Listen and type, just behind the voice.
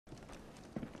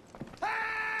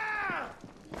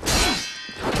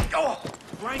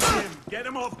Flank him! Get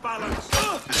him off balance!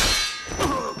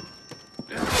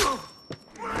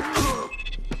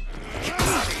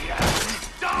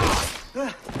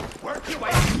 Work your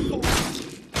way.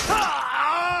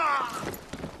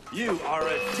 You are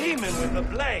a demon with a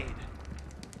blade.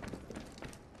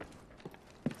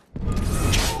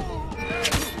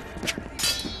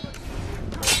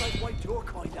 Like wipe your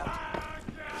kind out.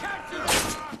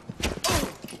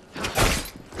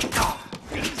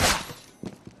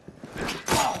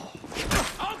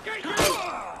 I'll get you!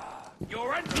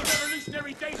 Your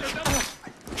anti-revolutionary days are done!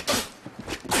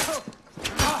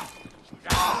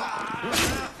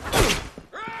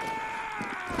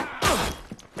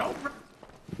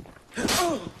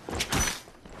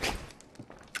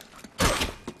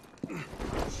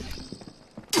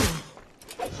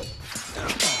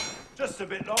 Just a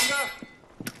bit longer.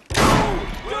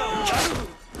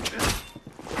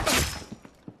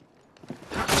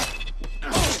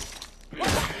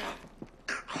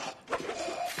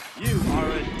 You are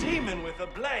a demon with a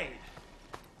blade.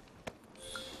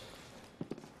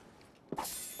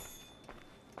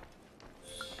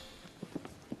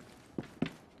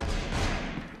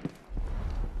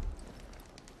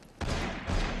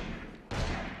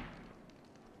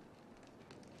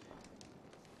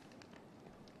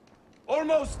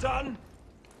 Almost done.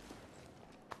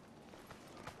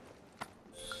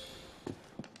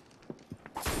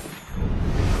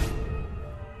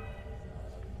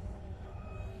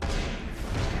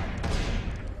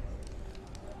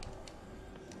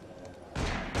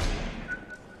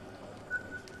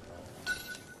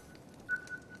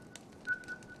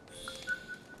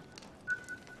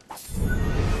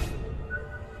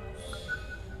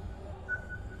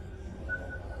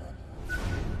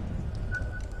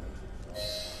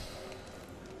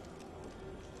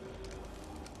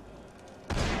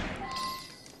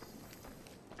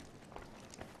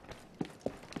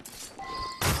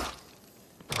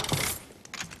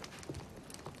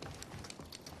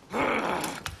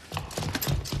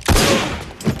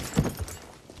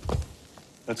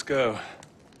 Let's go.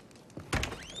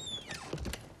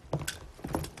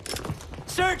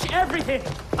 Search everything!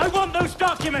 I want those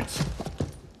documents!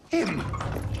 Him!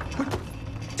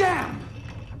 Damn!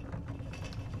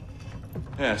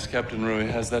 Yes, Captain Rui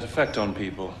has that effect on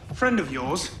people. Friend of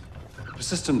yours?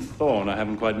 Persistent thorn I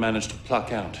haven't quite managed to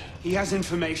pluck out. He has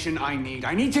information I need.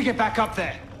 I need to get back up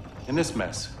there. In this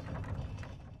mess.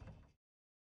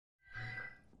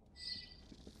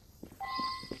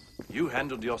 You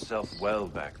handled yourself well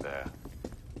back there.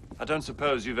 I don't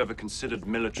suppose you've ever considered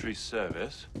military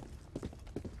service?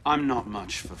 I'm not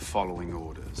much for following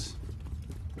orders.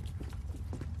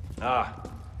 Ah,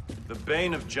 the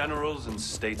bane of generals and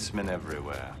statesmen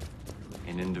everywhere.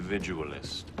 An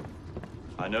individualist.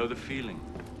 I know the feeling.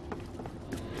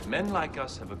 Men like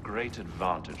us have a great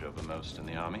advantage over most in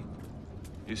the army.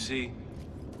 You see,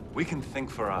 we can think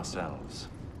for ourselves.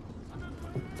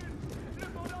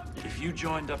 If you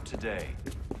joined up today,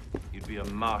 you'd be a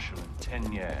marshal in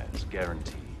 10 years,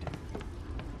 guaranteed.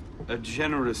 A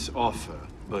generous offer,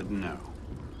 but no.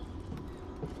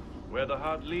 Where the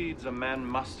heart leads, a man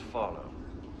must follow.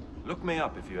 Look me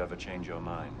up if you ever change your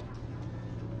mind.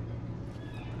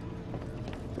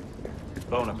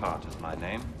 Bonaparte is my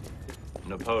name.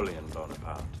 Napoleon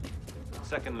Bonaparte.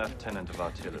 Second Lieutenant of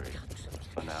Artillery,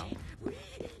 for now.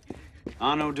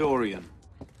 Arno Dorian.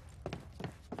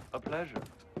 A pleasure.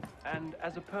 And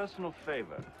as a personal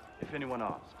favor, if anyone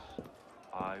asks,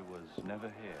 I was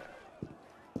never here.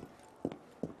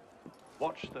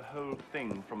 Watch the whole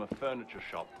thing from a furniture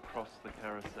shop across the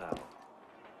carousel.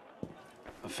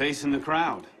 A face in the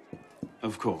crowd.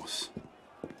 Of course.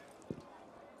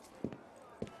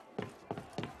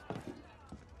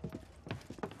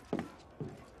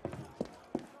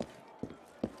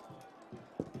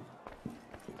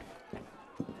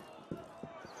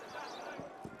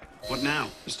 What now?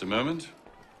 Just a moment.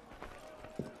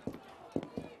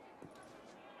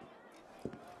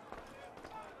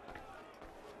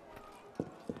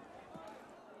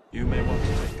 You may want to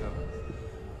take cover.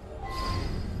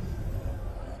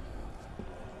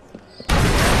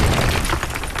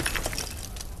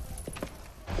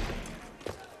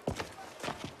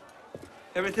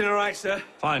 Everything all right, sir?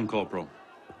 Fine, Corporal.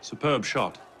 Superb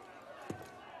shot.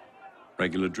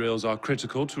 Regular drills are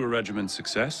critical to a regiment's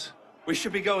success. We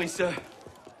should be going, sir.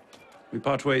 We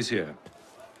part ways here.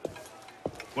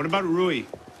 What about Rui?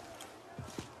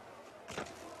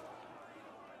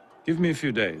 Give me a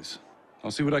few days.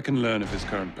 I'll see what I can learn of his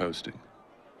current posting.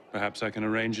 Perhaps I can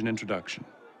arrange an introduction.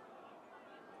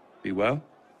 Be well?